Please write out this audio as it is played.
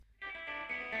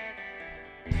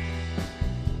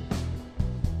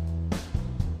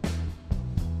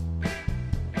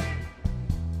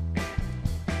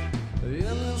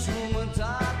room of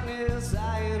darkness,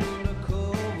 lying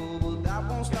undercover, but that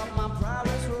won't stop my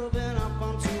progress, moving up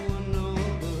onto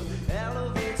another,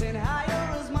 elevating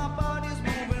higher as my body's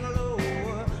moving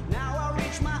lower. Now I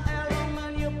reach my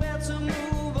element, you better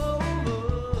move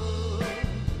over.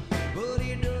 But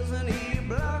he doesn't, he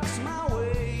blocks my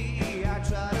way. I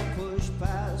try to push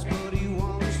past, but he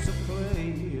wants to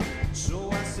play.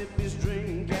 So I sip his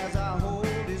drink as I hold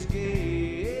his gaze.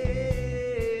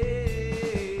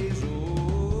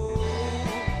 Oh,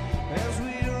 as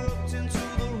we erupt into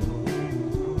the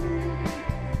room,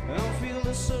 I feel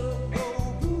the sun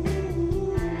go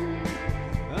boom.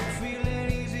 I'm feeling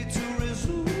easy to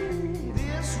resume.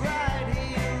 This right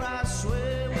here, I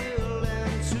swear, will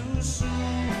end too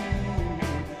soon.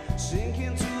 Sink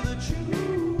into the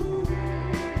tube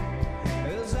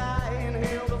as I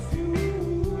inhale the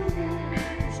fumes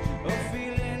of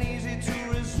feeling easy to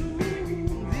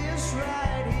resume. This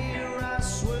right here, I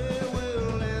swear,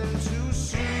 will end too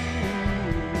soon.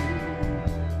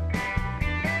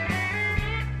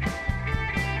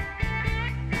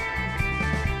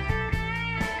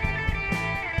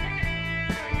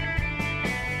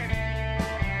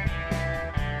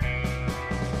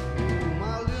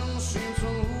 My limbs seem to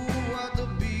move what the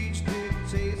beach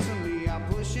dictates to me. I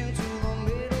push into the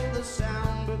middle, the sound